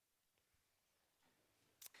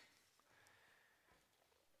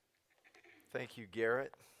Thank you,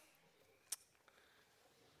 Garrett.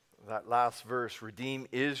 That last verse, redeem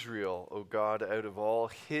Israel, O God, out of all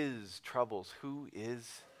his troubles. Who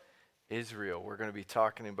is Israel? We're going to be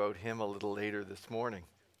talking about him a little later this morning.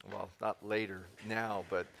 Well, not later now,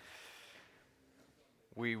 but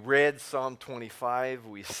we read Psalm 25,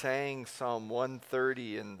 we sang Psalm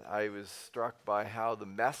 130, and I was struck by how the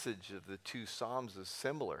message of the two Psalms is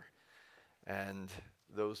similar. And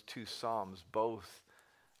those two Psalms both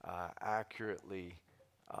accurately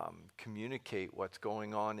communicate what's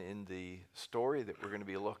going on in the story that we're going to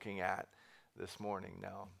be looking at this morning.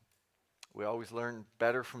 Now, we always learn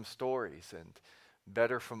better from stories and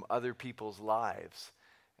better from other people's lives.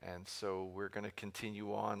 And so we're going to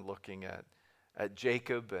continue on looking at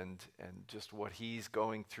Jacob and just what he's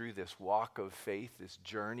going through, this walk of faith, this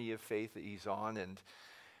journey of faith that he's on. And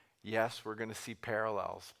yes, we're going to see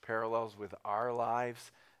parallels with our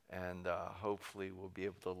lives. And hopefully we'll be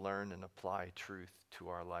able to learn and apply truth to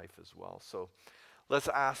our life as well. So let's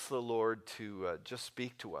ask the Lord to just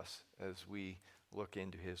speak to us as we look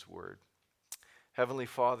into his word. Heavenly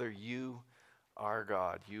Father, you are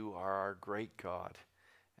God. You are our great God.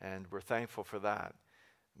 And we're thankful for that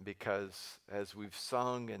because as we've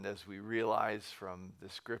sung and as we realize from the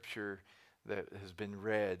scripture that has been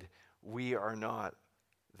read, we are not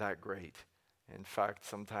that great. In fact,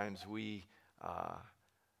 sometimes we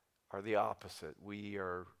are the opposite. We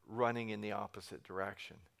are running in the opposite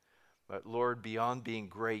direction. But Lord, beyond being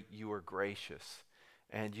great, you are gracious.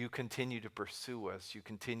 And you continue to pursue us. You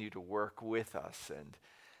continue to work with us. And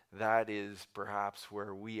that is perhaps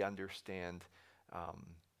where we understand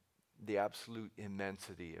the absolute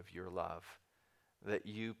immensity of your love. That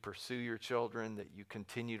you pursue your children, that you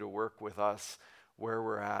continue to work with us where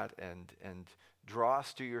we're at and draw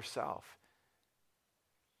us to yourself.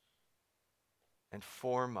 And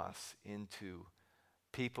form us into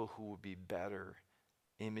people who will be better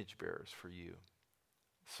image bearers for you.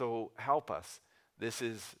 So help us. This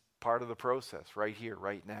is part of the process right here,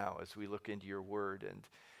 right now, as we look into your word. And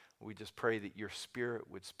we just pray that your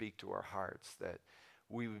spirit would speak to our hearts, that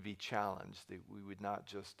we would be challenged, that we would not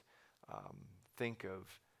just think of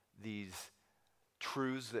these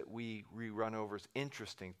truths that we run over as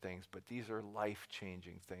interesting things, but these are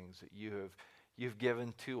life-changing things that you've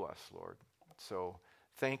given to us, Lord. So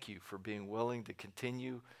thank you for being willing to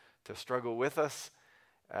continue to struggle with us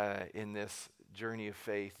in this journey of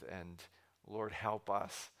faith. And Lord, help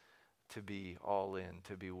us to be all in,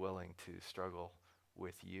 to be willing to struggle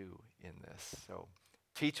with you in this. So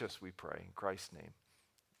teach us, we pray, in Christ's name.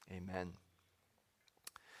 Amen.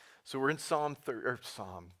 So we're in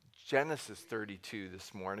Genesis 32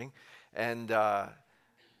 this morning. And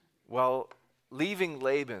leaving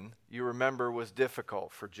Laban, you remember, was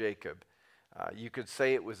difficult for Jacob. You could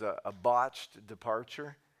say it was a botched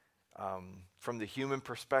departure. From the human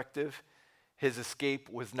perspective, his escape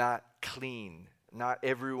was not clean. Not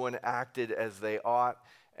everyone acted as they ought,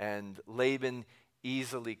 and Laban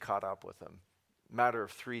easily caught up with him. Matter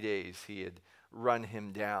of 3 days, he had run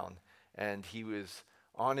him down, and he was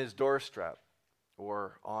on his doorstep,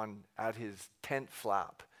 or at his tent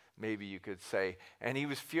flap, maybe you could say, and he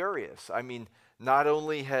was furious. I mean, not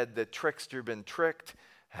only had the trickster been tricked,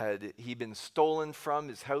 had he been stolen from,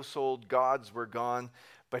 his household gods were gone,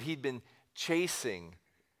 but he'd been chasing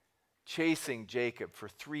Jacob for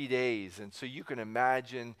 3 days. And so you can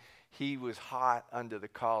imagine he was hot under the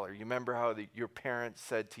collar. You remember how your parents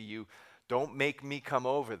said to you, don't make me come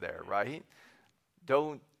over there, right?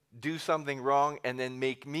 Don't do something wrong and then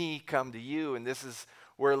make me come to you. And this is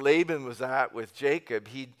where Laban was at with Jacob.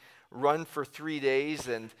 He'd run for 3 days,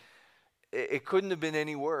 and it couldn't have been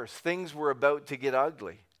any worse. Things were about to get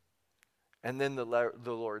ugly. And then the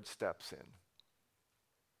Lord steps in.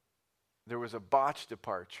 There was a botched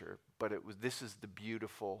departure, but this is the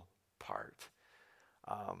beautiful part.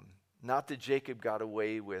 Not that Jacob got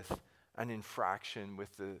away with an infraction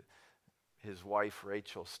with his wife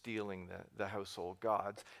Rachel stealing the household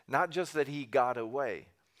gods. Not just that he got away,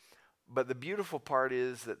 but the beautiful part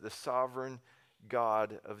is that the sovereign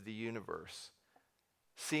God of the universe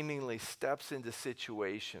seemingly steps into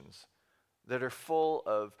situations that are full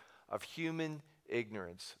of human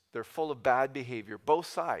ignorance. They're full of bad behavior, both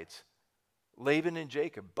sides. Laban and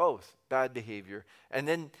Jacob, both bad behavior. And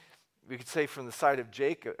then we could say from the side of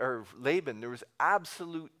Jacob or Laban, there was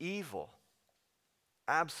absolute evil.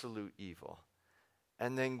 Absolute evil.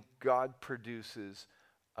 And then God produces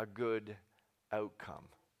a good outcome.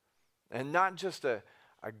 And not just a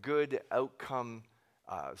good outcome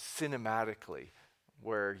cinematically,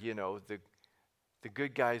 where, the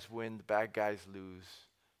good guys win, the bad guys lose,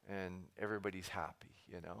 and everybody's happy,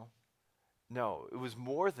 No, it was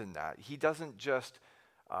more than that. He doesn't just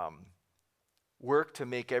work to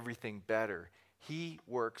make everything better. He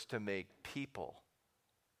works to make people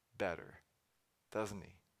better, doesn't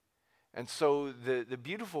he? And so the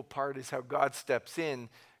beautiful part is how God steps in,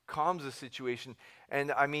 calms the situation.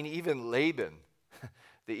 And I mean, even Laban,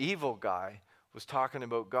 the evil guy, was talking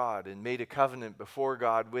about God and made a covenant before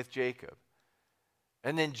God with Jacob.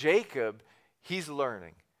 And then Jacob, he's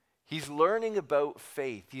learning. He's learning about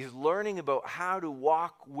faith. He's learning about how to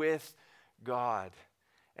walk with God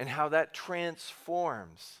and how that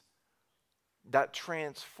transforms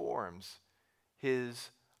his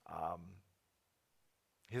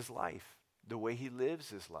life. The way he lives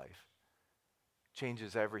his life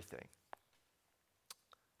changes everything.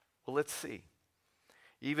 Well, let's see.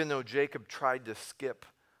 Even though Jacob tried to skip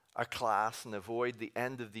a class and avoid the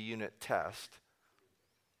end of the unit test,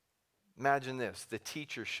 imagine this. The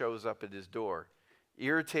teacher shows up at his door,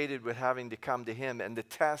 irritated with having to come to him, and the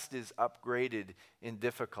test is upgraded in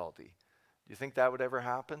difficulty. Do you think that would ever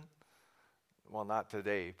happen? Well, not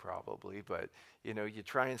today probably, but you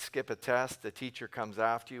try and skip a test, the teacher comes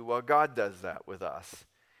after you. Well, God does that with us.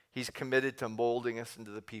 He's committed to molding us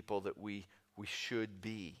into the people that we should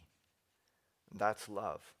be. That's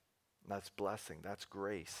love. That's blessing. That's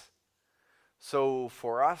grace. So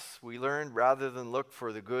for us, we learned rather than look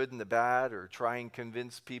for the good and the bad or try and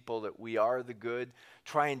convince people that we are the good,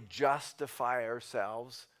 try and justify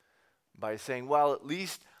ourselves by saying, well, at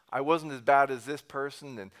least I wasn't as bad as this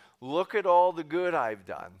person, and look at all the good I've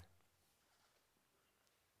done.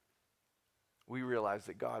 We realize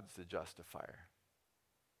that God's the justifier.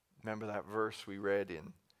 Remember that verse we read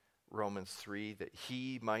in Romans 3, that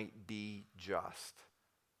he might be just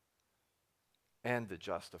and the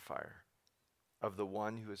justifier of the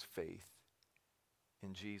one who has faith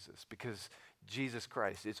in Jesus. Because Jesus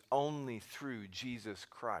Christ, it's only through Jesus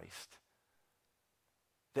Christ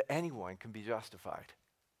that anyone can be justified.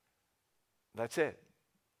 That's it.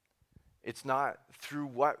 It's not through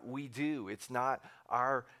what we do. It's not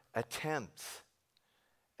our attempts.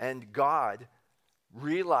 And God,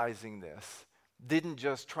 realizing this, didn't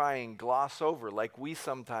just try and gloss over like we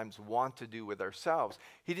sometimes want to do with ourselves.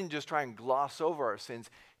 He didn't just try and gloss over our sins.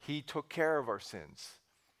 He took care of our sins.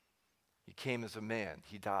 He came as a man.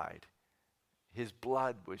 He died. His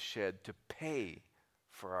blood was shed to pay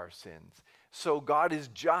for our sins. So God is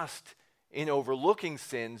just in overlooking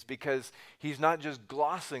sins because he's not just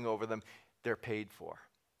glossing over them. They're paid for.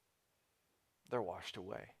 They're washed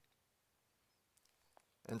away.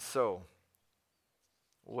 And so,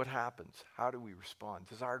 what happens? How do we respond?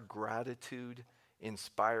 Does our gratitude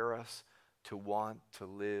inspire us to want to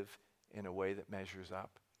live in a way that measures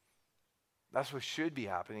up? That's what should be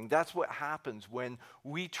happening. That's what happens when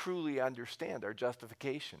we truly understand our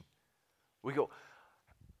justification. We go,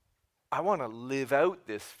 I want to live out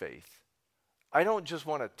this faith. I don't just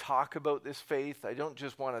want to talk about this faith. I don't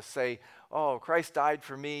just want to say, oh, Christ died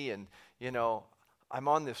for me and, I'm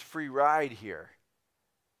on this free ride here.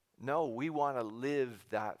 No, we want to live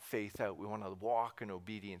that faith out. We want to walk in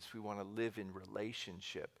obedience. We want to live in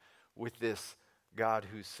relationship with this God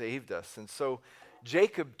who saved us. And so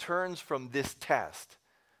Jacob turns from this test,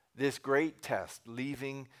 this great test,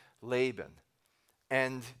 leaving Laban.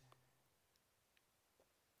 And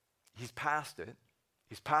he's passed it.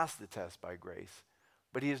 He's passed the test by grace.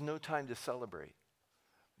 But he has no time to celebrate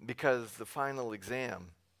because the final exam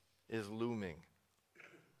is looming.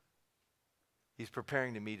 He's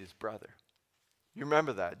preparing to meet his brother. You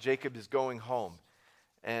remember that. Jacob is going home.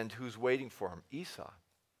 And who's waiting for him? Esau,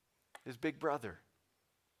 his big brother.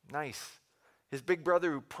 Nice. His big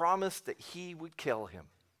brother who promised that he would kill him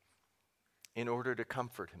in order to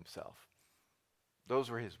comfort himself. Those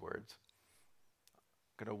were his words.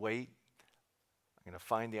 I'm going to wait. I'm going to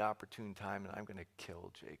find the opportune time and I'm going to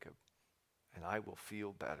kill Jacob. And I will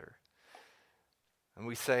feel better. And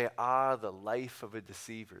we say, the life of a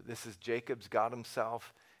deceiver. This is Jacob's got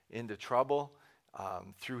himself into trouble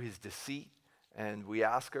through his deceit. And we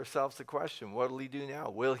ask ourselves the question, what will he do now?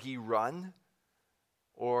 Will he run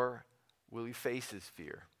or will he face his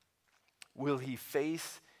fear? Will he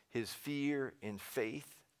face his fear in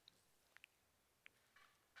faith?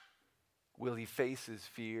 Will he face his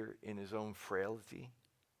fear in his own frailty?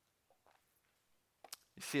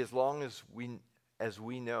 You see, as long as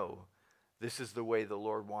we know this is the way the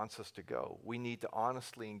Lord wants us to go, we need to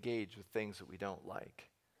honestly engage with things that we don't like.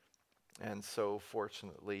 And so,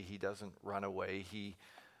 fortunately, he doesn't run away. He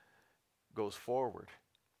goes forward.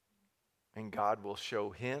 And God will show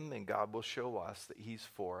him and God will show us that he's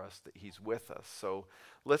for us, that he's with us. So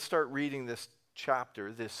let's start reading this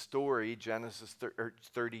chapter, this story, Genesis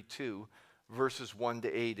 32, verses 1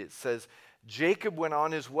 to 8. It says, Jacob went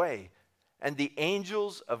on his way, and the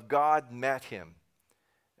angels of God met him.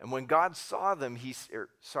 And when God saw them,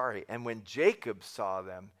 and when Jacob saw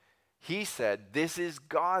them, he said, this is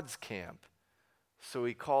God's camp. So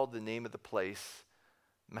he called the name of the place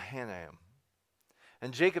Mahanaim.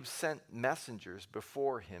 And Jacob sent messengers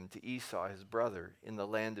before him to Esau his brother in the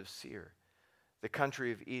land of Seir, the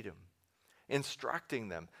country of Edom, instructing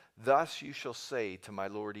them, thus you shall say to my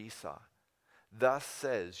lord Esau, thus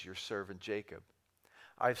says your servant Jacob,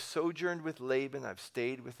 I've sojourned with Laban, I've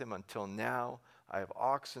stayed with him until now. I have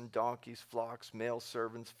oxen, donkeys, flocks, male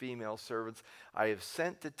servants, female servants. I have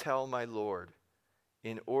sent to tell my Lord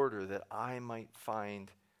in order that I might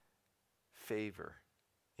find favor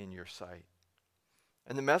in your sight.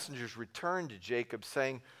 And the messengers returned to Jacob,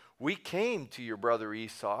 saying, we came to your brother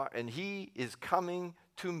Esau, and he is coming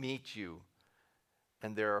to meet you.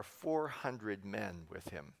 And there are 400 men with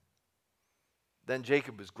him. Then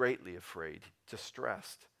Jacob was greatly afraid,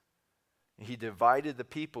 distressed. He divided the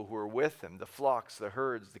people who were with him, the flocks, the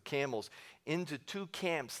herds, the camels, into 2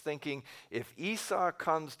 camps, thinking, if Esau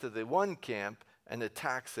comes to the one camp and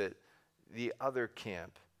attacks it, the other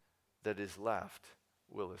camp that is left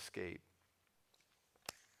will escape.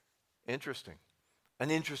 Interesting. An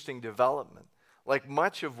interesting development. Like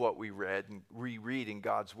much of what we read and reread in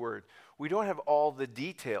God's Word, we don't have all the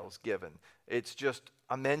details given. It's just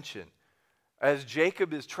a mention. As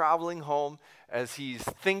Jacob is traveling home, as he's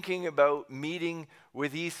thinking about meeting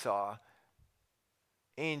with Esau,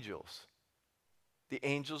 the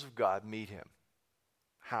angels of God meet him.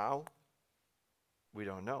 How? We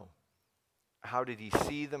don't know. How did he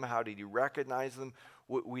see them? How did he recognize them?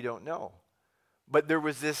 We don't know. But there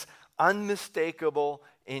was this unmistakable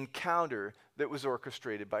encounter that was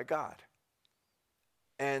orchestrated by God.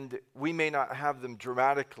 And we may not have them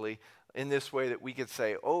dramatically in this way that we could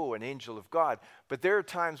say, oh, an angel of God. But there are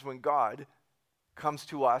times when God comes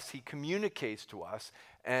to us, he communicates to us,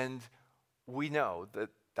 and we know that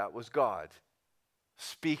that was God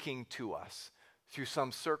speaking to us through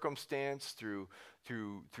some circumstance, through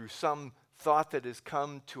some thought that has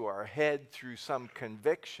come to our head, through some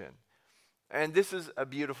conviction. And this is a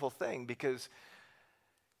beautiful thing because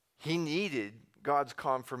he needed God's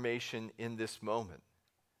confirmation in this moment.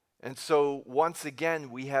 And so once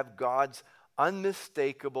again, we have God's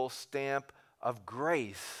unmistakable stamp of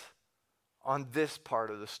grace on this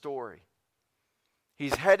part of the story.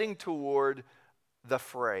 He's heading toward the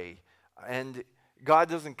fray, and God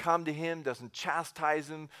doesn't come to him, doesn't chastise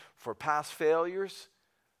him for past failures.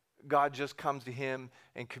 God just comes to him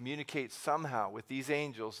and communicates somehow with these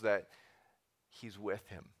angels that he's with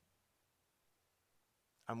him.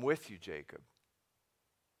 I'm with you, Jacob.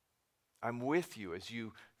 I'm with you as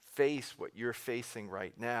you face what you're facing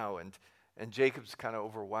right now. And Jacob's kind of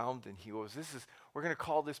overwhelmed, and he goes, we're going to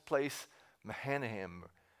call this place Mahanaim,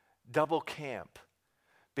 double camp.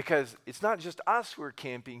 Because it's not just us who are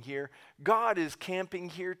camping here. God is camping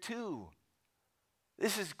here too.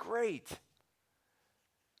 This is great.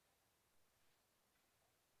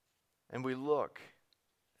 And we look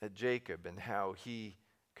at Jacob and how he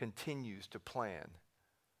continues to plan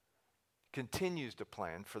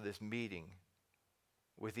for this meeting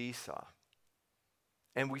with Esau.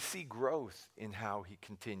 And we see growth in how he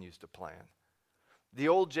continues to plan. The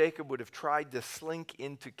old Jacob would have tried to slink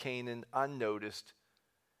into Canaan unnoticed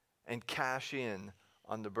and cash in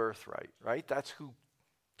on the birthright, right? That's who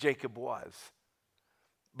Jacob was.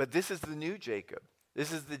 But this is the new Jacob.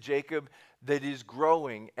 This is the Jacob that is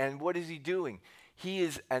growing. And what is he doing? He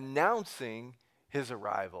is announcing his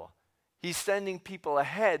arrival. He's sending people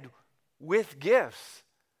ahead with gifts.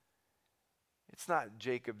 It's not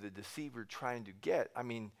Jacob the deceiver trying to get. I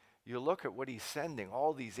mean, you look at what he's sending,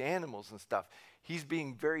 all these animals and stuff. He's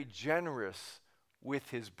being very generous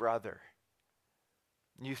with his brother.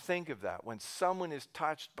 You think of that. When someone is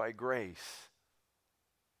touched by grace,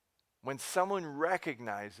 when someone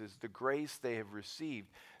recognizes the grace they have received,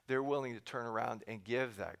 they're willing to turn around and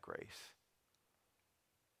give that grace.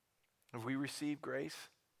 Have we received grace?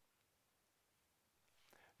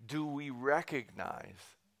 Do we recognize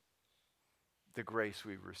the grace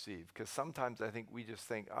we've received? Because sometimes I think we just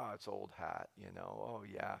think, oh, it's old hat, oh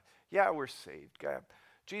yeah, we're saved. God,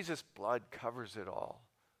 Jesus' blood covers it all.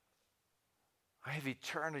 I have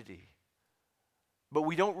eternity. But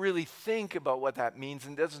we don't really think about what that means,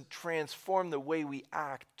 and doesn't transform the way we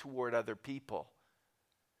act toward other people.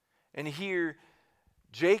 And here,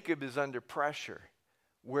 Jacob is under pressure,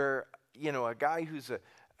 where, a guy who's a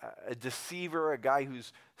deceiver, a guy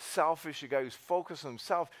who's selfish, a guy who's focused on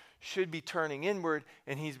himself should be turning inward,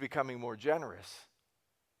 and he's becoming more generous.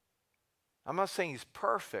 I'm not saying he's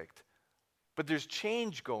perfect, But there's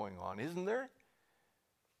change going on, isn't there?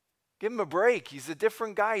 Give him a break. He's a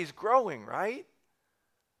different guy. He's growing, right?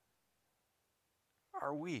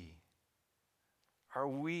 Are we? Are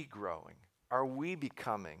we growing? Are we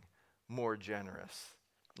becoming more generous?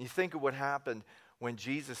 You think of what happened when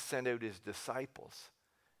Jesus sent out his disciples.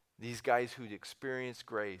 These guys who'd experienced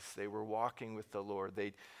grace, they were walking with the Lord.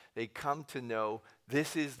 They'd come to know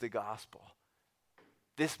this is the gospel.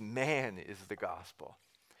 This man is the gospel.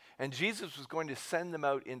 And Jesus was going to send them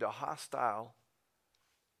out into a hostile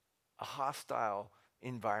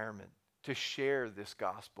environment to share this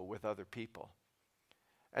gospel with other people.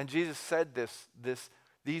 And Jesus said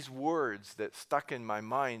these words that stuck in my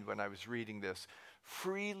mind when I was reading this.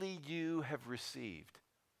 Freely you have received,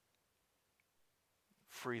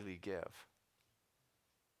 freely give.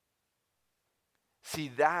 See,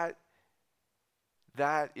 that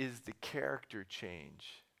is the character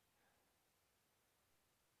change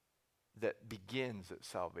that begins at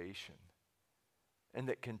salvation and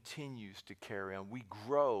that continues to carry on. We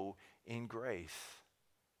grow in grace.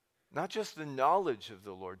 Not just the knowledge of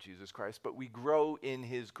the Lord Jesus Christ, but we grow in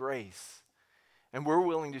his grace. And we're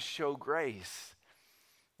willing to show grace.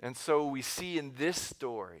 And so we see in this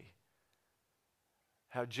story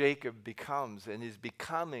how Jacob becomes and is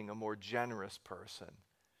becoming a more generous person.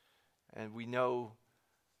 And we know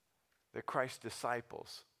that Christ's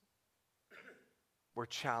disciples were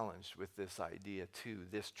challenged with this idea too,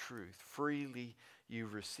 this truth. Freely you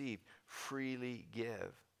receive, freely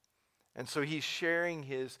give. And so he's sharing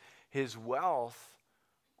his wealth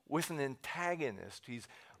with an antagonist. He's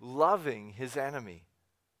loving his enemy.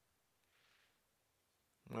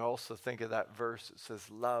 And I also think of that verse that says,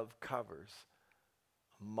 love covers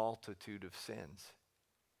a multitude of sins.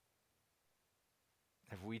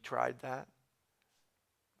 Have we tried that?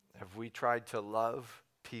 Have we tried to love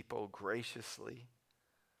people graciously?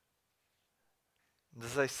 And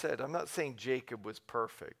as I said, I'm not saying Jacob was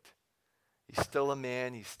perfect. He's still a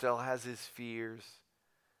man. He still has his fears.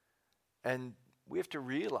 And we have to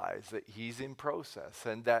realize that he's in process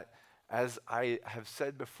and that, as I have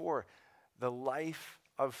said before, the life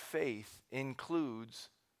of faith includes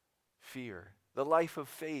fear. The life of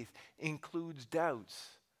faith includes doubts.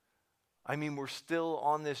 I mean, we're still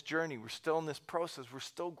on this journey. We're still in this process. We're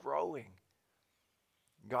still growing.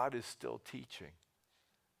 God is still teaching.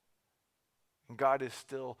 And God is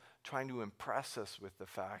still trying to impress us with the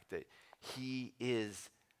fact that he is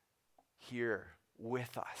here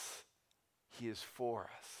with us. He is for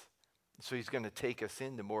us. So he's going to take us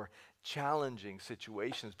into more challenging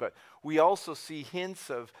situations. But we also see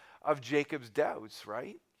hints of Jacob's doubts,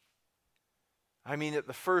 right? I mean, at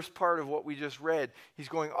the first part of what we just read, he's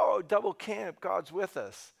going, oh, double camp, God's with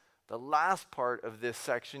us. The last part of this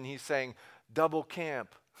section, he's saying, double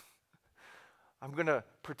camp. I'm going to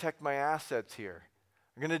protect my assets here.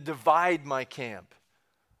 I'm going to divide my camp.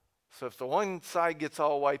 So if the one side gets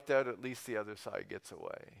all wiped out, at least the other side gets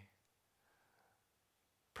away.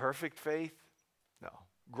 Perfect faith? No.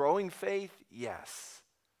 Growing faith? Yes.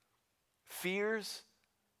 Fears?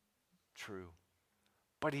 True.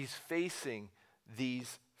 But he's facing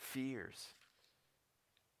these fears.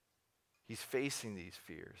 He's facing these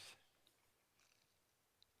fears.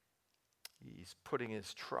 He's putting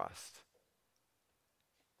his trust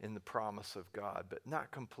in the promise of God, but not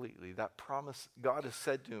completely. That promise, God has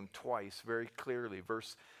said to him twice very clearly.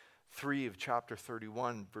 Verse 3 of chapter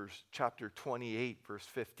 31, chapter 28, verse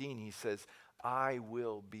 15, he says, I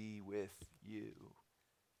will be with you.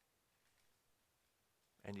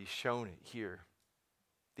 And he's shown it here.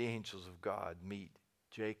 The angels of God meet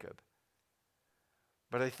Jacob.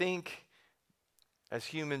 But I think as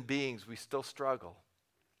human beings, we still struggle.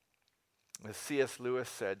 As C.S. Lewis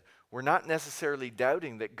said, we're not necessarily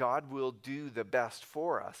doubting that God will do the best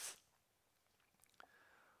for us,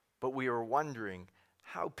 but we are wondering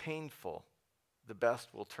how painful the best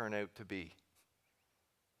will turn out to be.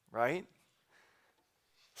 Right?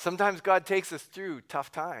 Sometimes God takes us through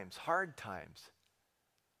tough times, hard times,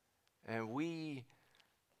 and we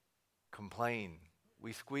complain.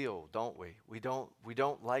 We squeal, don't we? We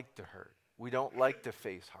don't like to hurt. We don't like to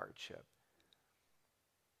face hardship.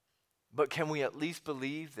 But can we at least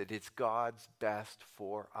believe that it's God's best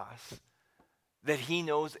for us? That he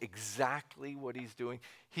knows exactly what he's doing?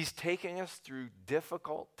 He's taking us through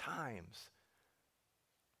difficult times,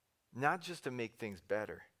 not just to make things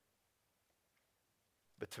better,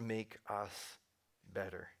 but to make us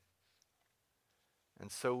better.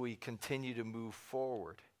 And so we continue to move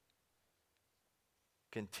forward.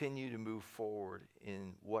 Continue to move forward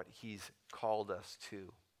in what he's called us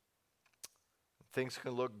to. Things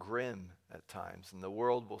can look grim at times, and the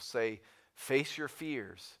world will say, face your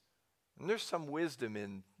fears. And there's some wisdom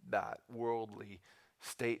in that worldly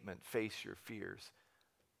statement, face your fears.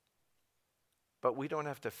 But we don't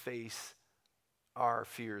have to face our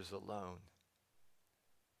fears alone.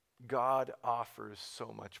 God offers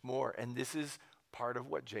so much more. And this is part of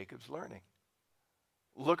what Jacob's learning.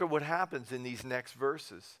 Look at what happens in these next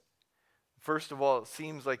verses. First of all, it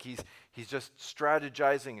seems like he's just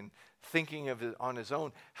strategizing and thinking of it on his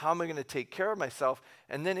own. How am I going to take care of myself?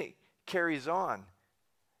 And then it carries on.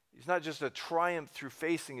 It's not just a triumph through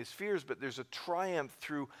facing his fears, but there's a triumph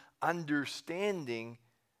through understanding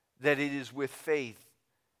that it is with faith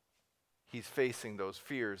he's facing those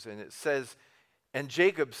fears. And it says, and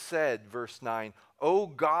Jacob said, verse 9, O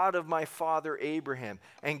God of my father Abraham,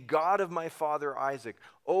 and God of my father Isaac,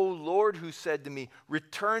 O Lord, who said to me,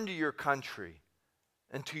 return to your country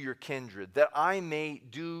and to your kindred, that I may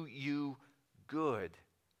do you good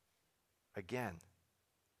again.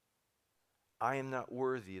 I am not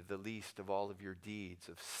worthy of the least of all of your deeds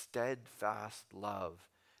of steadfast love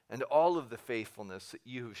and all of the faithfulness that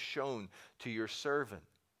you have shown to your servant.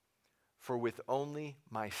 For with only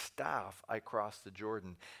my staff I crossed the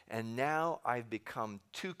Jordan, and now I've become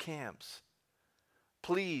two camps.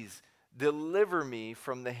 Please deliver me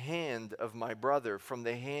from the hand of my brother, from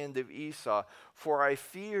the hand of Esau, for I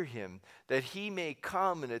fear him, that he may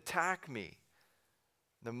come and attack me,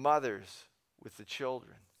 the mothers with the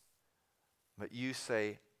children. But you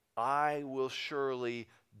say, I will surely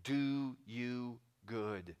do you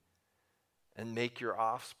good, and make your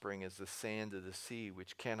offspring as the sand of the sea,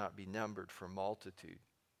 which cannot be numbered for multitude.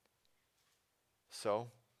 So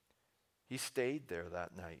he stayed there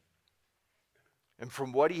that night. And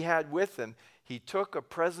from what he had with him, he took a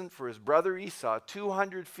present for his brother Esau,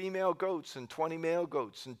 200 female goats and 20 male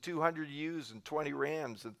goats, and 200 ewes and 20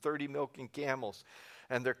 rams and 30 milking camels,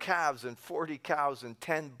 and their calves and 40 cows and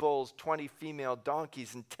 10 bulls, 20 female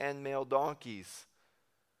donkeys and 10 male donkeys.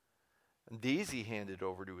 And these he handed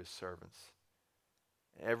over to his servants.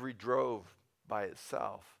 Every drove by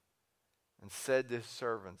itself, and said to his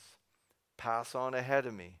servants, pass on ahead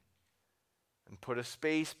of me, and put a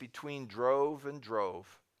space between drove and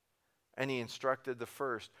drove. And he instructed the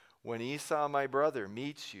first, when Esau my brother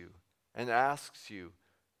meets you and asks you,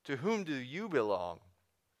 to whom do you belong?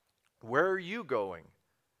 Where are you going?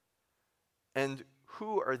 And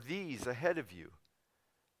who are these ahead of you?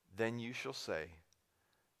 Then you shall say,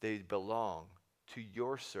 they belong to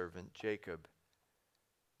your servant Jacob.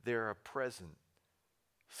 They're a present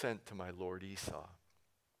sent to my lord Esau.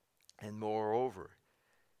 And moreover,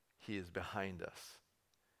 he is behind us.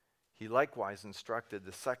 He likewise instructed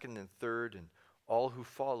the second and third and all who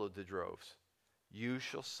followed the droves. You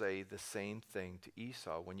shall say the same thing to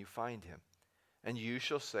Esau when you find him. And you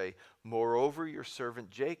shall say, moreover, your servant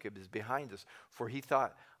Jacob is behind us, for he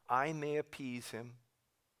thought, I may appease him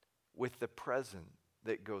with the present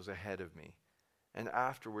that goes ahead of me. And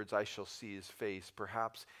afterwards I shall see his face.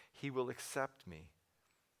 Perhaps he will accept me.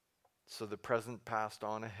 So the present passed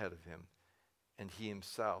on ahead of him, and he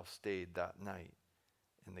himself stayed that night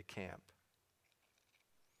in the camp.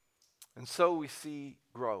 And so we see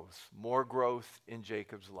growth, more growth in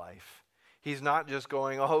Jacob's life. He's not just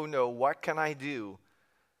going, oh no, what can I do?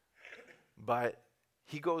 But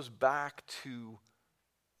he goes back to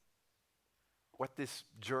what this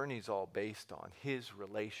journey is all based on, his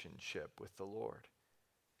relationship with the Lord.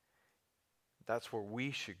 That's where we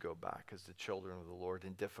should go back as the children of the Lord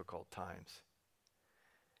in difficult times.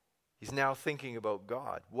 He's now thinking about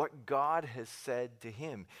God, what God has said to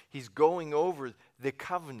him. He's going over the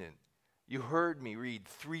covenant. You heard me read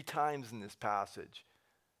 3 times in this passage.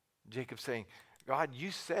 Jacob saying, God, you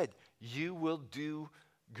said you will do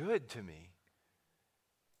good to me.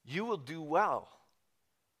 You will do well.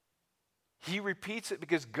 He repeats it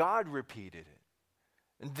because God repeated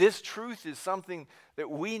it. And this truth is something that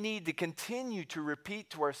we need to continue to repeat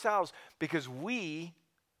to ourselves because we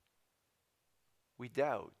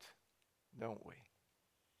doubt, don't we?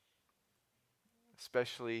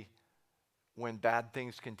 Especially when bad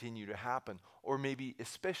things continue to happen, or maybe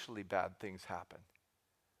especially bad things happen.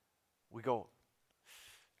 We go,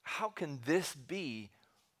 how can this be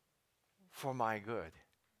for my good?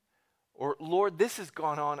 Or, Lord, this has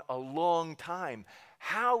gone on a long time.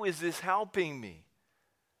 How is this helping me?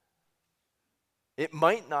 It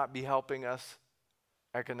might not be helping us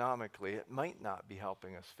economically. It might not be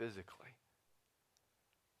helping us physically.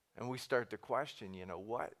 And we start to question,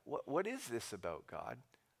 what is this about, God?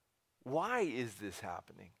 Why is this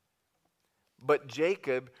happening? But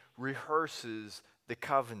Jacob rehearses the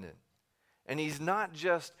covenant. And he's not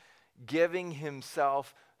just giving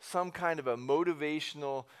himself some kind of a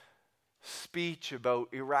motivational speech about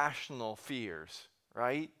irrational fears,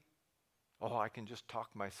 right? oh, I can just talk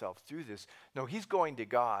myself through this. No, he's going to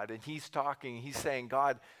God and he's saying,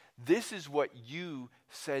 God, this is what you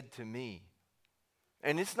said to me.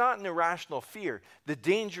 And it's not an irrational fear. The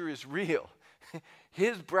danger is real.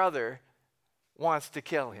 His brother wants to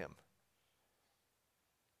kill him.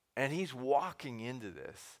 And he's walking into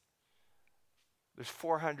this. There's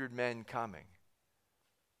 400 men coming.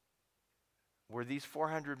 Were these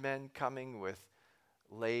 400 men coming with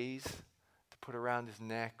leis to put around his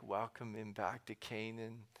neck, welcome him back to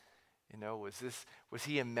Canaan? Was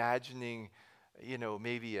he imagining,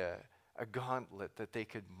 maybe a gauntlet that they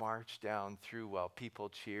could march down through while people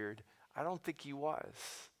cheered? I don't think he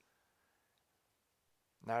was.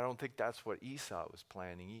 And I don't think that's what Esau was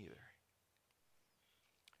planning either.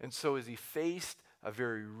 And so as he faced a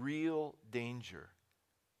very real danger,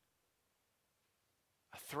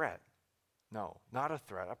 a threat, no, not a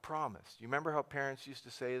threat, a promise. You remember how parents used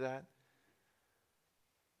to say that?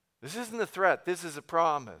 This isn't a threat, this is a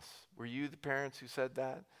promise. Were you the parents who said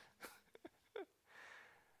that?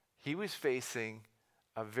 He was facing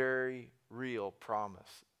a very real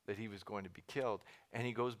promise that he was going to be killed. And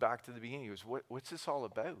he goes back to the beginning. He goes, what's this all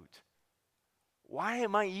about? Why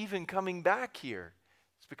am I even coming back here?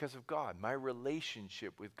 It's because of God, my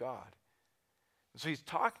relationship with God. And so he's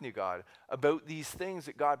talking to God about these things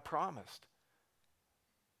that God promised.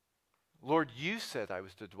 Lord, you said I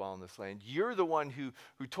was to dwell in this land. You're the one who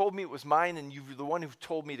told me it was mine, and you're the one who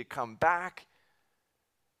told me to come back.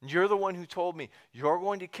 You're the one who told me you're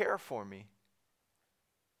going to care for me.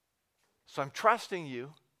 So I'm trusting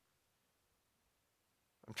you.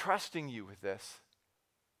 I'm trusting you with this.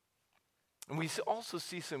 And we also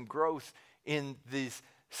see some growth in this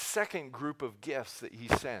second group of gifts that he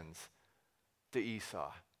sends to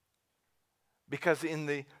Esau. Because in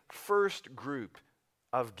the first group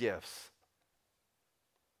of gifts,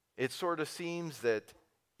 it sort of seems that,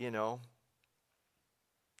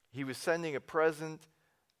 he was sending a present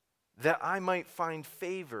that I might find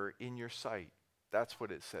favor in your sight. That's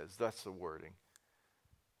what it says. That's the wording.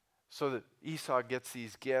 So that Esau gets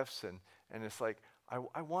these gifts and it's like,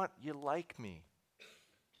 I want you like me.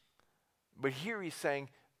 But here he's saying,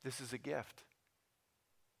 this is a gift.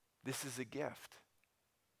 This is a gift.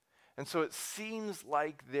 And so it seems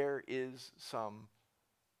like there is some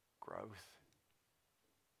growth.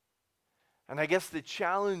 And I guess the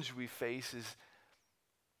challenge we face is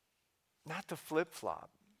not to flip-flop,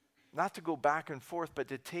 not to go back and forth, but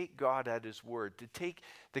to take God at his word, to take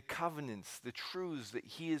the covenants, the truths that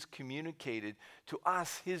he has communicated to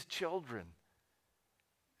us, his children,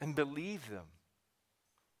 and believe them.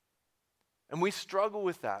 And we struggle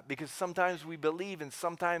with that because sometimes we believe and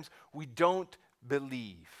sometimes we don't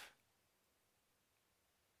believe.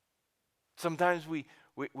 Sometimes we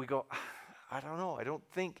go, I don't know, I don't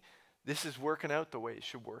think this is working out the way it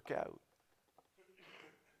should work out.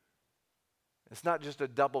 It's not just a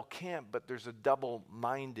double camp, but there's a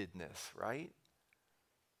double-mindedness, right?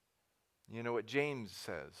 You know what James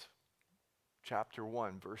says, chapter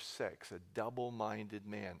 1, verse 6, a double-minded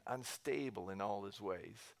man, unstable in all his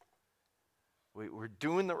ways. We're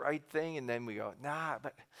doing the right thing, and then we go, nah,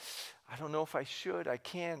 but I don't know if I should.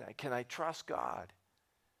 Can I trust God?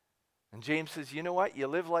 And James says, you know what? You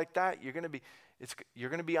live like that, you're going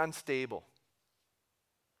to be unstable.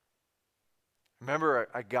 Remember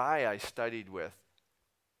a guy I studied with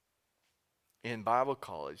in Bible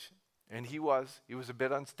college, and he was a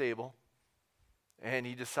bit unstable, and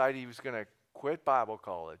he decided he was going to quit Bible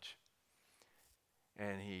college.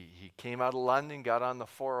 And he came out of London, got on the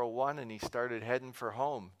 401, and he started heading for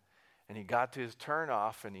home. And he got to his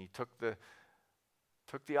turnoff, and he took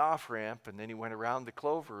the off-ramp, and then he went around the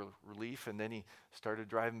clover leaf, and then he started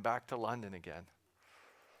driving back to London again.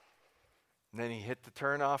 And then he hit the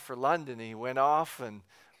turnoff for London, and he went off and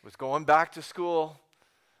was going back to school.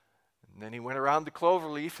 And then he went around the clover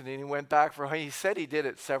leaf, and then he went back for home. He said he did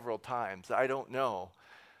it several times. I don't know.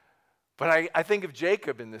 But I think of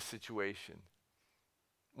Jacob in this situation.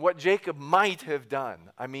 What Jacob might have done.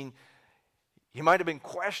 I mean, he might have been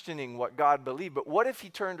questioning what God believed, but what if he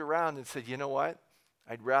turned around and said, you know what?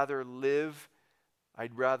 I'd rather live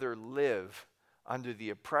under the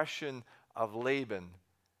oppression of Laban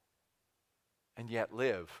and yet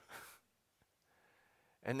live.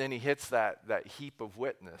 And then he hits that heap of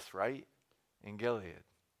witness, right? In Gilead.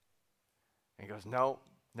 And he goes, nope.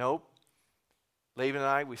 Laban and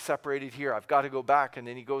I, we separated here. I've got to go back. And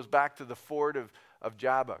then he goes back to the ford of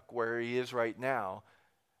Jabbok, where he is right now.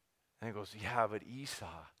 And he goes, yeah, but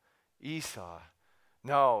Esau.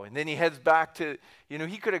 No. And then he heads back to,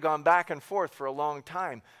 he could have gone back and forth for a long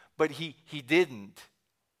time, but he didn't.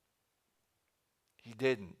 He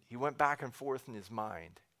didn't. He went back and forth in his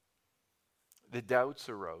mind. The doubts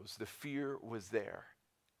arose. The fear was there.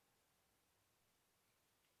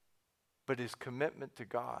 But his commitment to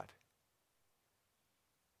God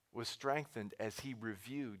was strengthened as he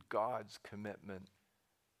reviewed God's commitment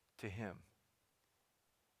to him.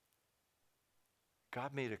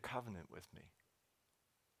 God made a covenant with me.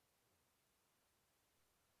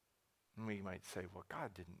 And we might say, well,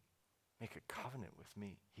 God didn't make a covenant with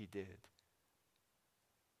me. He did.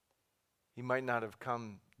 He might not have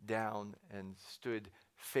come down and stood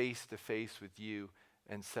face to face with you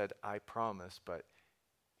and said, I promise, but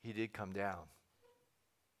he did come down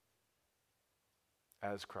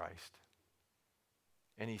as Christ.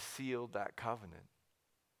 And he sealed that covenant,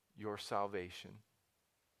 your salvation,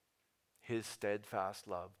 his steadfast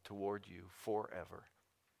love toward you forever,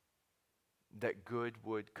 that good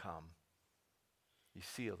would come. He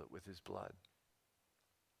sealed it with his blood.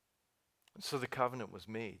 And so the covenant was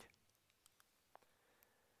made.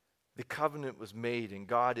 The covenant was made, and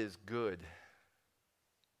God is good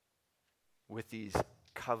with these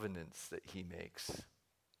covenants that he makes.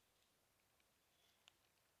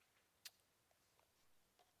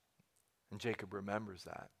 And Jacob remembers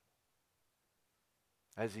that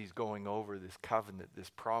as he's going over this covenant, this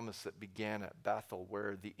promise that began at Bethel,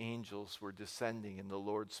 where the angels were descending and the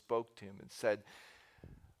Lord spoke to him and said,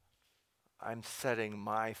 I'm setting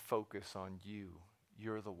my focus on you.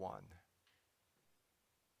 You're the one.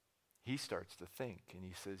 He starts to think, and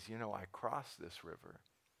he says, I crossed this river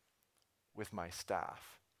with my staff.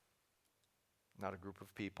 Not a group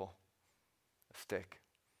of people, a stick.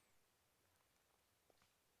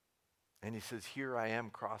 And he says, here I am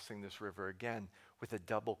crossing this river again with a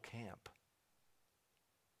double camp.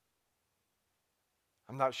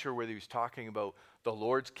 I'm not sure whether he was talking about the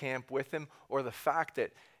Lord's camp with him or the fact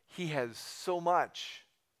that he has so much.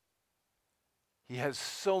 He has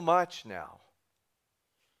so much now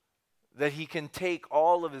that he can take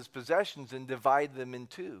all of his possessions and divide them in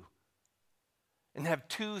two and have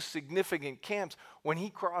two significant camps. When he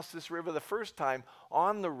crossed this river the first time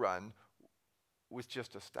on the run with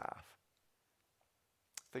just a staff.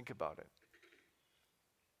 Think about it.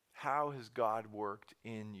 How has God worked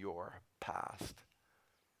in your past?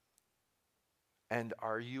 And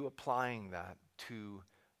are you applying that to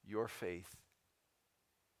your faith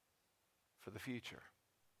for the future?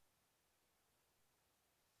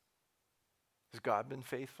 Has God been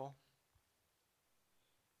faithful?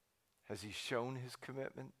 Has he shown his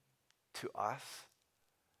commitment to us?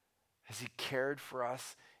 Has he cared for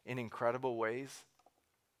us in incredible ways?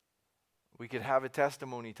 We could have a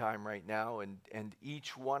testimony time right now, and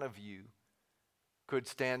each one of you could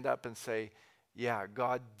stand up and say, yeah,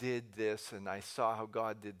 God did this, and I saw how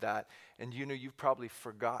God did that. And you've probably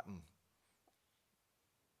forgotten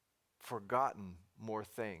more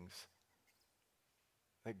things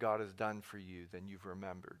that God has done for you than you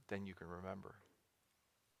can remember.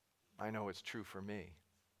 I know it's true for me.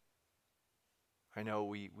 I know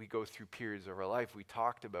we go through periods of our life. We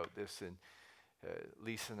talked about this in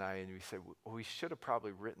Lisa and I, and we said, well, we should have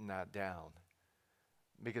probably written that down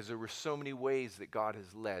because there were so many ways that God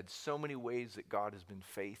has led, so many ways that God has been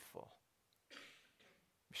faithful.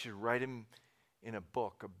 We should write him in a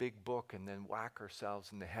book, a big book, and then whack ourselves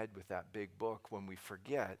in the head with that big book when we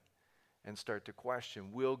forget and start to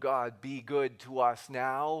question, will God be good to us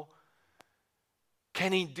now?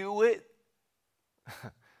 Can he do it?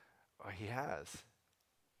 Oh, he has.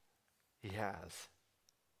 He has.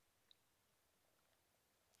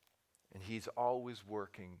 And he's always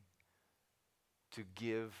working to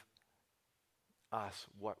give us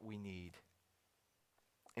what we need.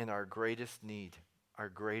 And our greatest need, our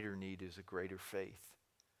greater need is a greater faith.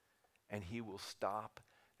 And he will stop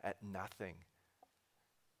at nothing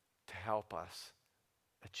to help us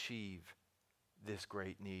achieve this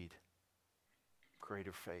great need,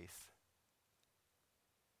 greater faith.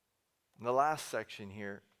 And the last section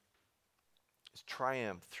here is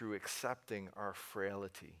triumph through accepting our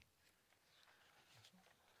frailty.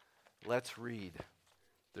 Let's read.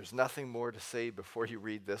 There's nothing more to say before you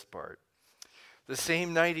read this part. The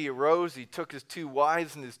same night he arose, he took his 2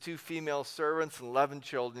 wives and his 2 female servants and 11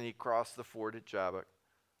 children. He crossed the ford at Jabbok.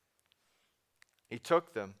 He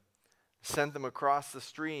took them, sent them across the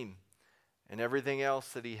stream and everything else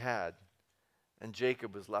that he had, and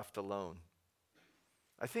Jacob was left alone.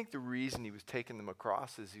 I think the reason he was taking them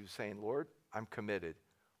across is he was saying, Lord, I'm committed.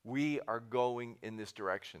 We are going in this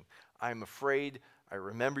direction. I'm afraid. I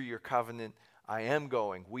remember your covenant. I am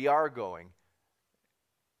going. We are going.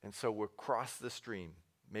 And so we'll cross the stream,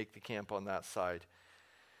 make the camp on that side.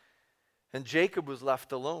 And Jacob was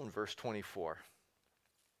left alone, verse 24.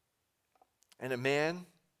 And a man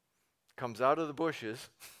comes out of the bushes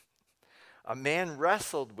a man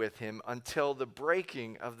wrestled with him until the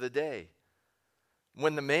breaking of the day.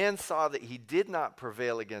 When the man saw that he did not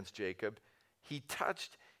prevail against Jacob, he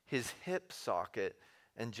touched his hip socket,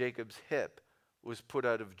 and Jacob's hip was put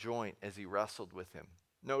out of joint as he wrestled with him.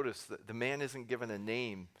 Notice that the man isn't given a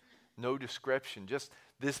name, no description. Just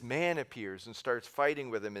this man appears and starts fighting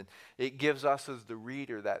with him, and it gives us as the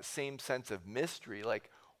reader that same sense of mystery. Like,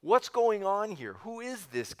 what's going on here? Who is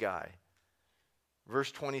this guy?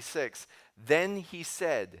 Verse 26, then he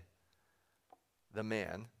said, the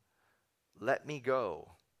man, let me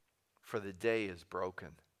go, for the day is broken.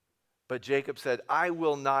 But Jacob said, I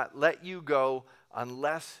will not let you go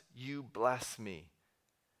unless you bless me.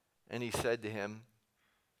 And he said to him,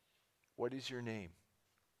 what is your name?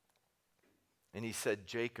 And he said,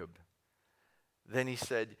 Jacob. Then he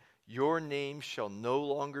said, your name shall no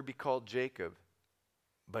longer be called Jacob,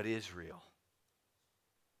 but Israel.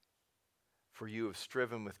 For you have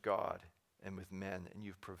striven with God and with men, and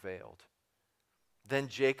you've prevailed. Then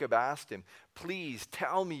Jacob asked him, please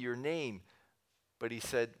tell me your name. But he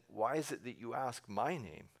said, why is it that you ask my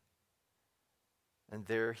name? And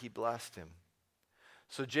there he blessed him.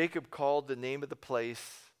 So Jacob called the name of the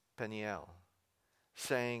place Peniel,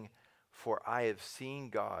 saying, for I have seen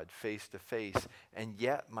God face to face, and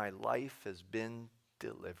yet my life has been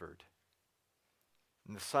delivered.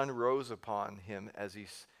 And the sun rose upon him as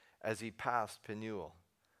he passed Peniel,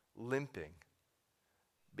 limping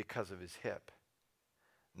because of his hip.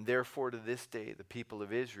 And therefore to this day the people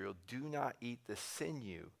of Israel do not eat the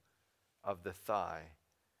sinew of the thigh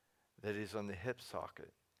that is on the hip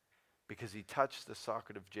socket, because he touched the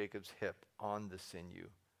socket of Jacob's hip on the sinew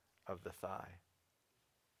of the thigh.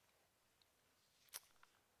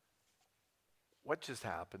 What just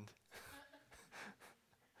happened?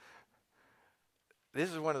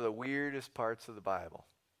 This is one of the weirdest parts of the Bible.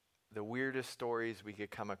 The weirdest stories we could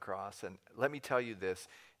come across. And let me tell you this,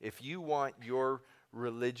 if you want your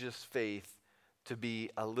religious faith to be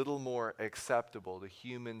a little more acceptable to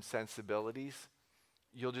human sensibilities,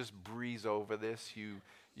 you'll just breeze over this.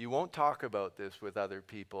 You won't talk about this with other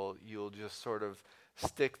people. You'll just sort of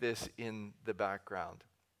stick this in the background.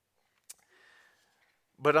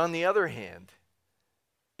 But on the other hand,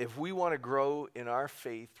 if we want to grow in our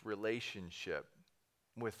faith relationship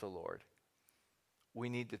with the Lord, we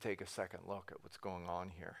need to take a second look at what's going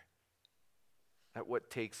on here, at what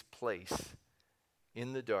takes place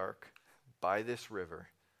in the dark by this river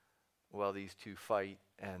while these two fight.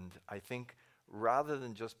 And I think rather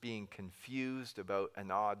than just being confused about an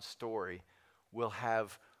odd story, we'll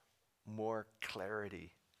have more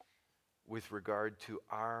clarity with regard to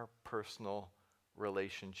our personal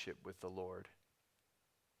relationship with the Lord.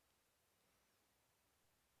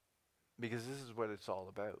 Because this is what it's all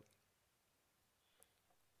about.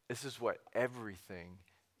 This is what everything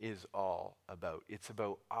is all about. It's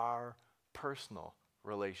about our personal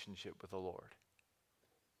relationship with the Lord.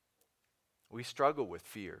 We struggle with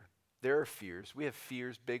fear. There are fears. We have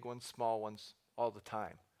fears, big ones, small ones, all the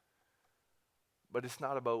time. But it's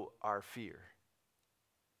not about our fear.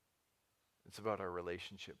 It's about our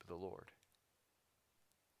relationship with the Lord.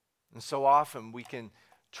 And so often we can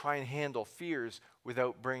try and handle fears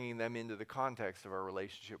without bringing them into the context of our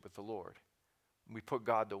relationship with the Lord. We put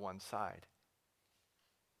God to one side.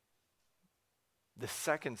 The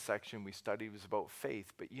second section we studied was about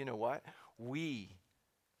faith. But you know what? We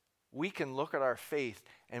can look at our faith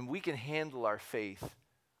and we can handle our faith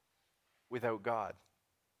without God.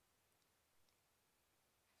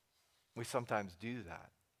 We sometimes do that.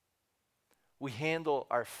 We handle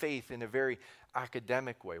our faith in a very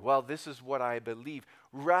academic way. Well, this is what I believe,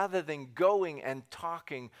 rather than going and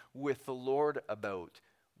talking with the Lord about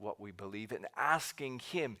what we believe and asking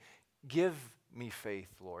Him, give me faith,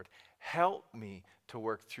 Lord. Help me to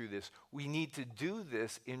work through this. We need to do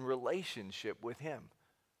this in relationship with Him.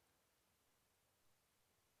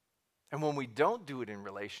 And when we don't do it in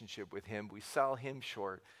relationship with Him, we sell Him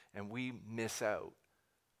short and we miss out.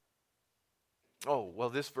 Oh, well,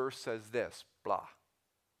 this verse says this, blah.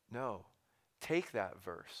 No, take that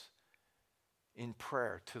verse in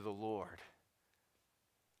prayer to the Lord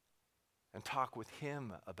and talk with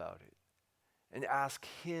Him about it and ask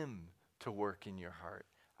Him to work in your heart.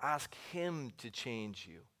 Ask Him to change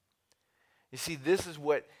you. You see, this is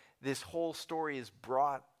what this whole story is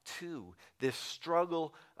brought to, this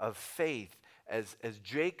struggle of faith as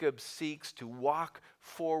Jacob seeks to walk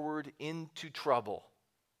forward into trouble.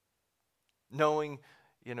 Knowing,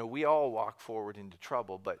 we all walk forward into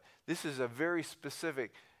trouble, but this is a very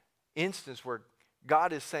specific instance where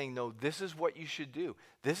God is saying, no, this is what you should do.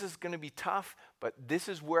 This is going to be tough, but this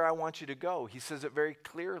is where I want you to go. He says it very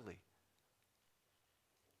clearly.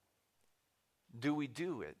 do we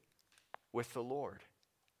do it with the Lord?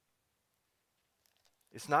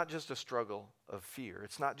 It's not just a struggle of fear.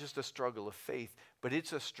 It's not just a struggle of faith, but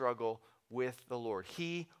it's a struggle with the Lord.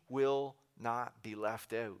 He will not be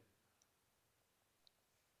left out.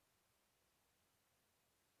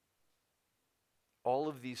 All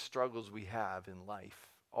of these struggles we have in life,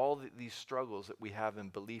 these struggles that we have in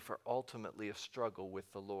belief are ultimately a struggle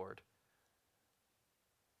with the Lord.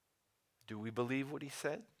 Do we believe what he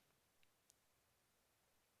said?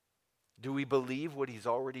 Do we believe what he's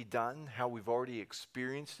already done, how we've already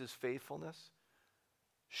experienced his faithfulness?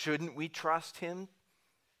 Shouldn't we trust him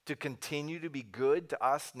to continue to be good to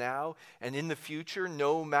us now and in the future,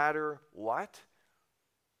 no matter what?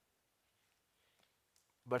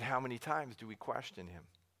 But how many times do we question him?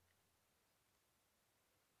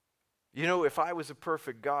 You know, if I was a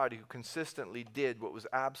perfect God who consistently did what was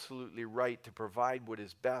absolutely right to provide what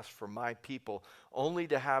is best for my people, only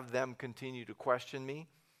to have them continue to question me,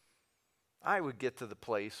 I would get to the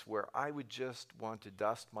place where I would just want to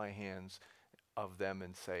dust my hands of them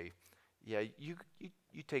and say, yeah, you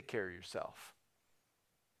take care of yourself.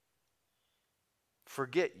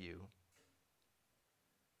 Forget you.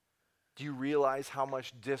 Do you realize how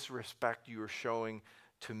much disrespect you are showing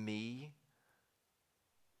to me?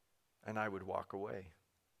 And I would walk away.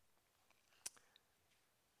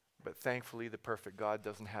 But thankfully, the perfect God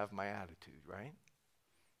doesn't have my attitude, right?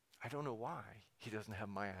 I don't know why he doesn't have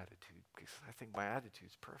my attitude, because I think my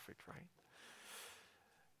attitude's perfect, right?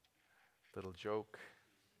 Little joke.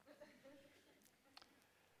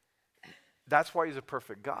 That's why he's a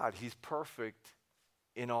perfect God. He's perfect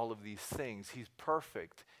in all of these things. He's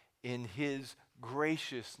perfect in his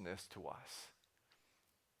graciousness to us.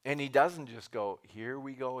 And he doesn't just go, here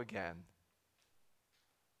we go again.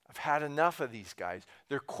 I've had enough of these guys.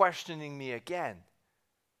 They're questioning me again.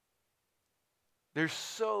 They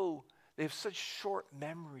have such short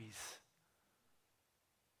memories.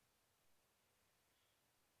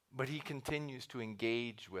 But he continues to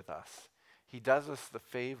engage with us. He does us the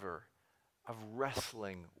favor of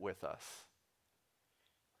wrestling with us.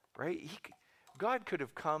 Right? God could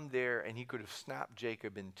have come there and he could have snapped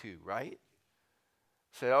Jacob in two, right?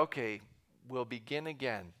 Said, okay, we'll begin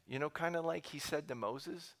again. You know, kind of like he said to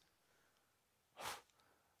Moses.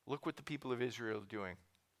 Look what the people of Israel are doing.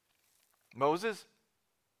 Moses,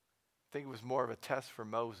 I think it was more of a test for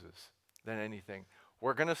Moses than anything.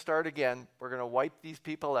 We're going to start again. We're going to wipe these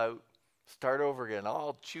people out. Start over again.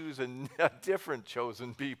 I'll choose a different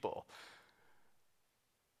chosen people.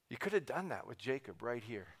 You could have done that with Jacob right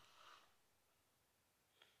here.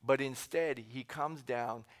 But instead, he comes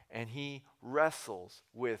down and he wrestles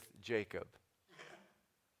with Jacob.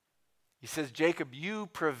 He says, Jacob, you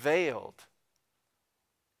prevailed.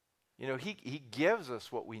 You know, he gives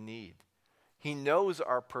us what we need. He knows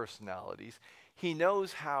our personalities. He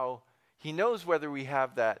knows whether we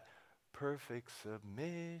have that perfect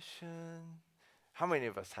submission. How many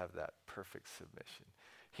of us have that perfect submission?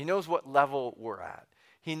 He knows what level we're at.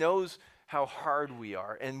 He knows how hard we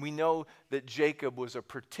are. And we know that Jacob was a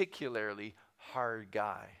particularly hard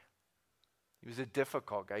guy. He was a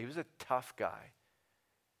difficult guy. He was a tough guy.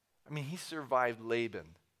 I mean, he survived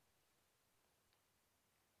Laban.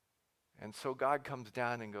 And so God comes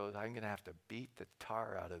down and goes, I'm going to have to beat the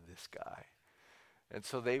tar out of this guy. And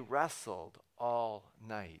so they wrestled all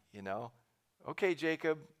night, you know. Okay,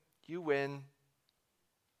 Jacob, you win.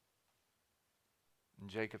 And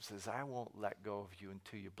Jacob says, I won't let go of you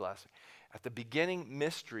until you bless me. At the beginning,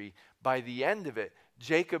 mystery. By the end of it,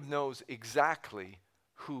 Jacob knows exactly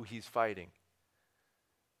who he's fighting.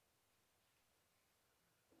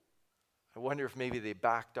 I wonder if maybe they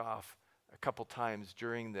backed off a couple times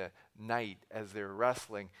during the night as they were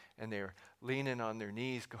wrestling, and they were leaning on their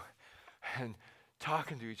knees going, and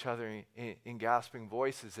talking to each other in gasping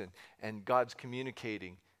voices, and God's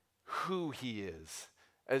communicating who he is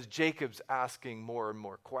as Jacob's asking more and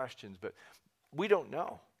more questions. But we don't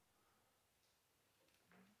know.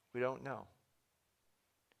 We don't know.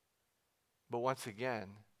 But once again,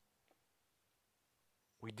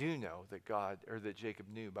 we do know that Jacob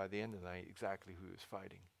knew by the end of the night exactly who he was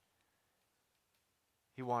fighting.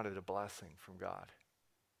 He wanted a blessing from God.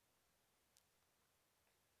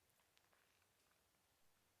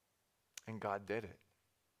 And God did it.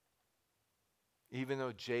 Even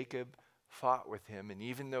though Jacob fought with him, and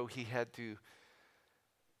even though he had to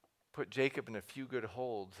put Jacob in a few good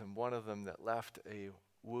holds, and one of them that left a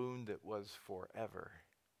wound that was forever.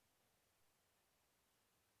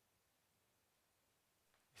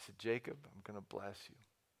 He said, Jacob, I'm going to bless you.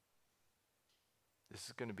 This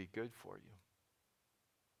is going to be good for you.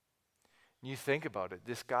 And you think about it,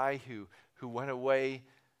 this guy who went away,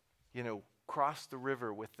 cross the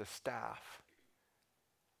river with the staff.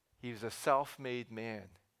 He was a self-made man.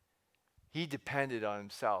 He depended on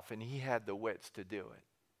himself, and he had the wits to do it.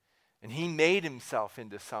 And he made himself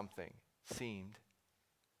into something, seemed.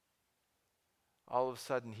 All of a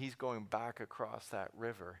sudden, he's going back across that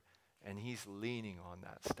river, and he's leaning on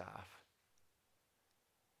that staff.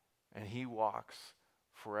 And he walks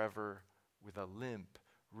forever with a limp,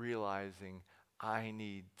 realizing, I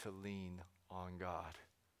need to lean on God.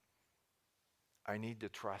 I need to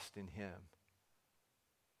trust in him.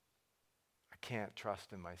 I can't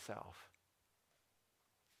trust in myself.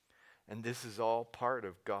 And this is all part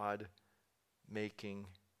of God making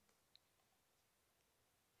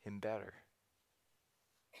him better.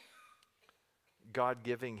 God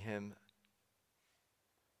giving him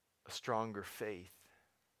a stronger faith.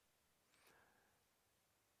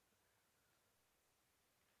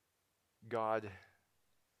 God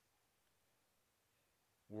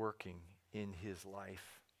working in his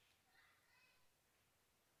life.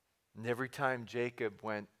 And every time Jacob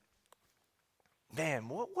went, man,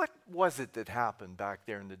 what was it that happened back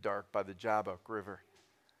there in the dark by the Jabbok River?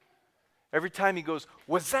 Every time he goes,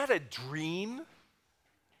 was that a dream?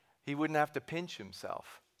 He wouldn't have to pinch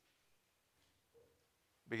himself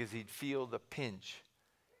because he'd feel the pinch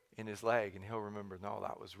in his leg and he'll remember, no,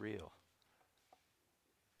 that was real.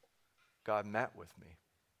 God met with me.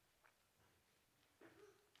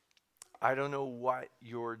 I don't know what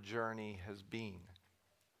your journey has been.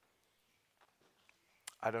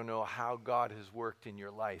 I don't know how God has worked in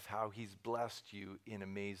your life, how he's blessed you in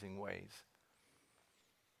amazing ways.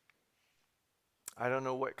 I don't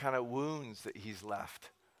know what kind of wounds that he's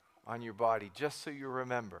left on your body, just so you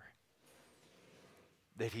remember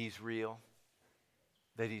that he's real,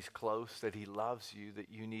 that he's close, that he loves you,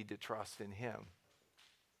 that you need to trust in him.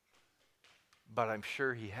 But I'm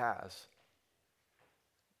sure he has.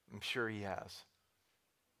 I'm sure he has.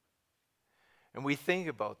 And we think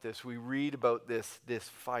about this, we read about this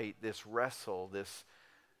fight, this wrestle,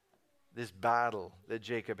 this battle that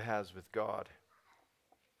Jacob has with God.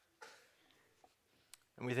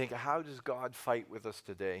 And we think, how does God fight with us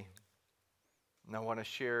today? And I want to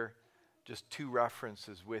share just two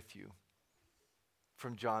references with you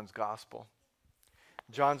from John's Gospel.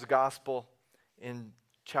 John's Gospel in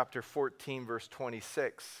chapter 14, verse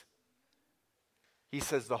 26, he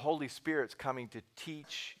says, the Holy Spirit's coming to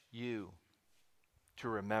teach you to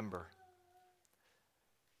remember.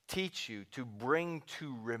 Teach you to bring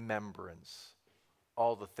to remembrance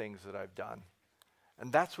all the things that I've done.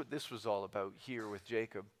 And that's what this was all about here with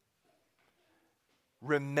Jacob.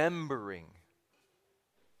 Remembering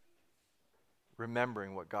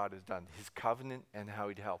what God has done, his covenant and how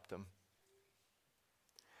he'd helped him.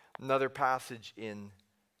 Another passage in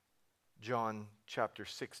John chapter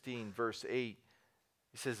 16, verse 8,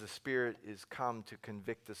 he says, the Spirit is come to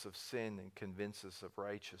convict us of sin and convince us of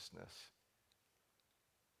righteousness.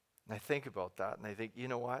 And I think about that and I think, you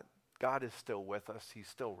know what? God is still with us. He's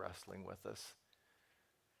still wrestling with us.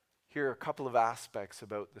 Here are a couple of aspects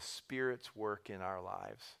about the Spirit's work in our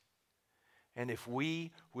lives. And if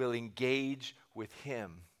we will engage with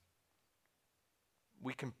him,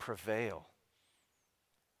 we can prevail.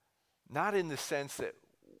 Not in the sense that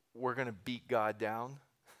we're going to beat God down.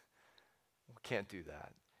 We can't do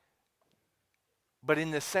that. But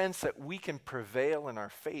in the sense that we can prevail in our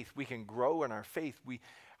faith, we can grow in our faith.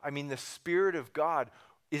 The Spirit of God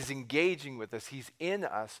is engaging with us. He's in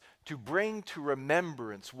us to bring to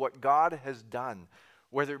remembrance what God has done,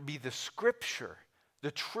 whether it be the Scripture,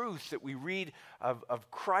 the truth that we read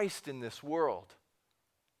of Christ in this world,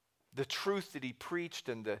 the truth that he preached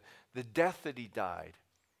and the death that he died,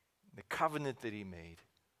 the covenant that he made,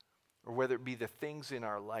 or whether it be the things in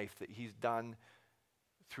our life that he's done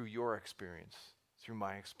through your experience, through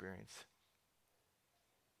my experience.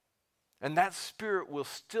 And that Spirit will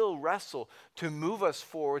still wrestle to move us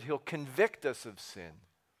forward. He'll convict us of sin.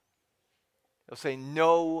 He'll say,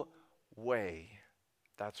 no way,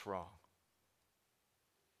 that's wrong.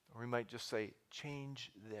 Or he might just say,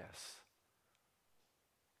 change this.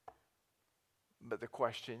 But the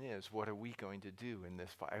question is, what are we going to do in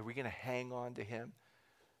this fight? Are we going to hang on to him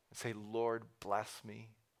and say, Lord, bless me,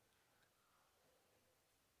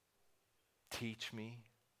 teach me,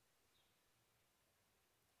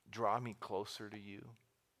 draw me closer to you?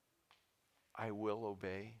 I will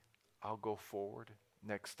obey. I'll go forward.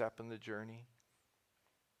 Next step in the journey.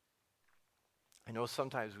 I know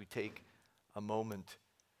sometimes we take a moment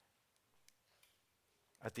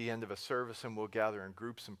at the end of a service and we'll gather in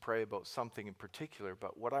groups and pray about something in particular.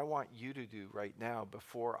 But what I want you to do right now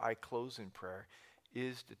before I close in prayer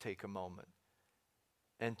is to take a moment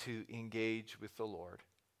and to engage with the Lord.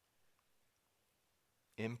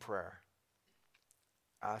 in prayer,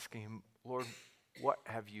 asking him, Lord, what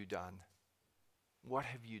have you done? What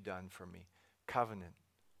have you done for me? Covenant,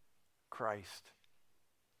 Christ,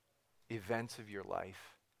 events of your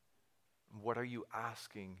life. What are you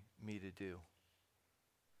asking me to do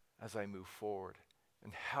as I move forward?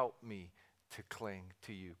 And help me to cling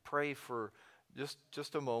to you. Pray for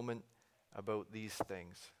just a moment about these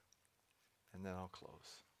things, and then I'll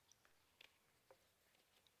close.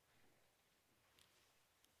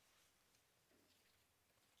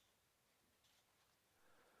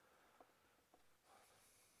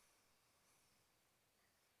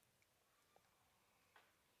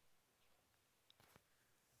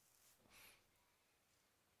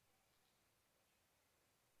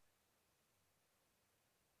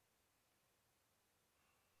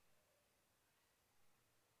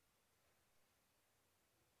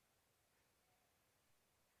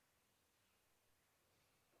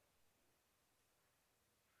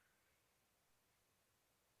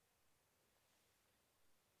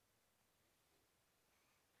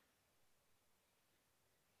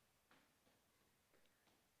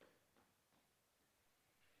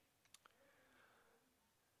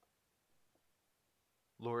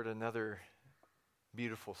 Lord, another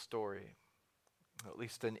beautiful story, at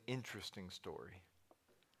least an interesting story.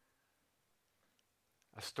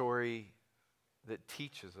 A story that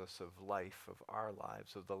teaches us of life, of our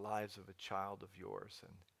lives, of the lives of a child of yours.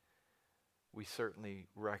 And we certainly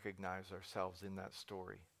recognize ourselves in that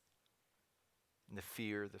story. In the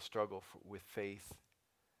fear, the struggle with faith.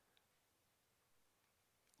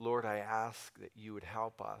 Lord, I ask that you would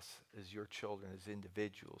help us as your children, as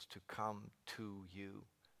individuals, to come to you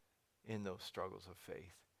in those struggles of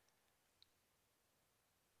faith.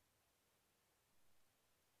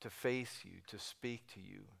 To face you, to speak to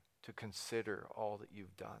you, to consider all that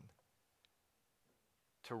you've done.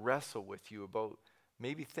 To wrestle with you about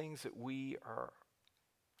maybe things that we are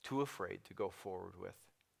too afraid to go forward with.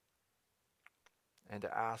 And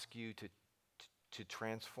to ask you to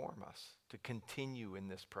transform us, to continue in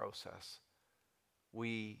this process.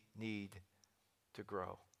 We need to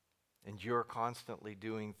grow. And you're constantly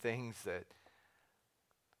doing things that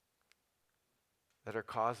are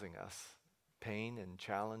causing us pain and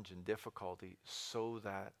challenge and difficulty so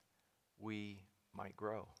that we might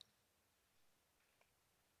grow.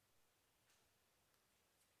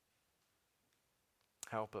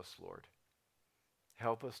 Help us, Lord.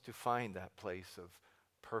 Help us to find that place of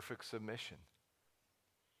perfect submission.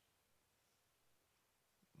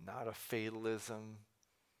 Not a fatalism.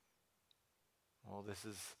 Well, this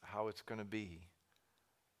is how it's going to be.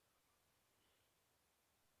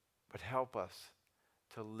 But help us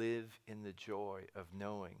to live in the joy of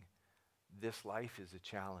knowing this life is a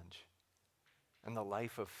challenge. And the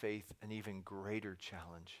life of faith, an even greater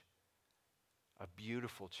challenge. A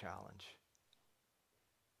beautiful challenge.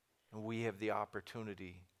 And we have the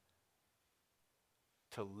opportunity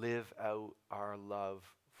to live out our love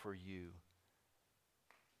for you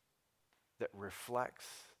that reflects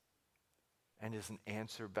and is an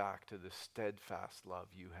answer back to the steadfast love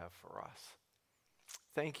you have for us.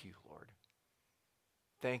 Thank you, Lord.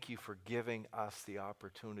 Thank you for giving us the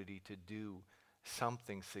opportunity to do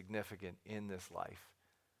something significant in this life.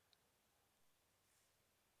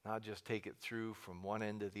 Not just take it through from one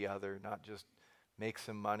end to the other, not just make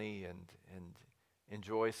some money and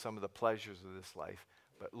enjoy some of the pleasures of this life.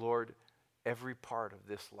 But Lord, every part of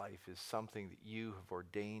this life is something that you have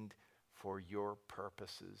ordained for your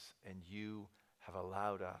purposes, and you have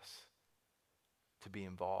allowed us to be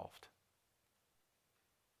involved,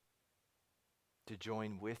 to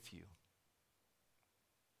join with you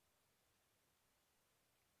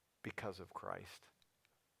because of Christ,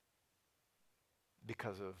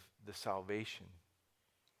 because of the salvation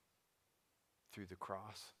through the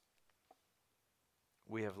cross.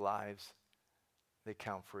 We have lives that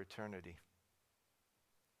count for eternity.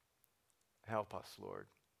 Help us, Lord,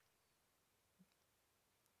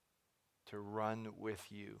 to run with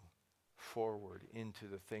you forward into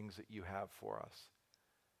the things that you have for us.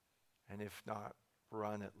 And if not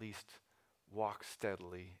run, at least walk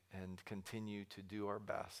steadily and continue to do our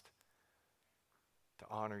best to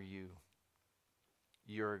honor you.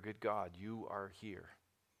 You're a good God. You are here.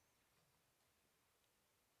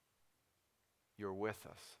 You're with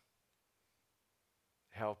us.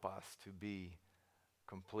 Help us to be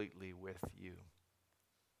completely with you.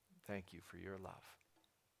 Thank you for your love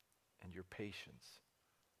and your patience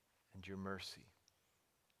and your mercy,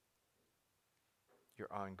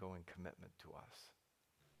 your ongoing commitment to us.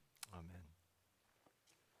 Amen.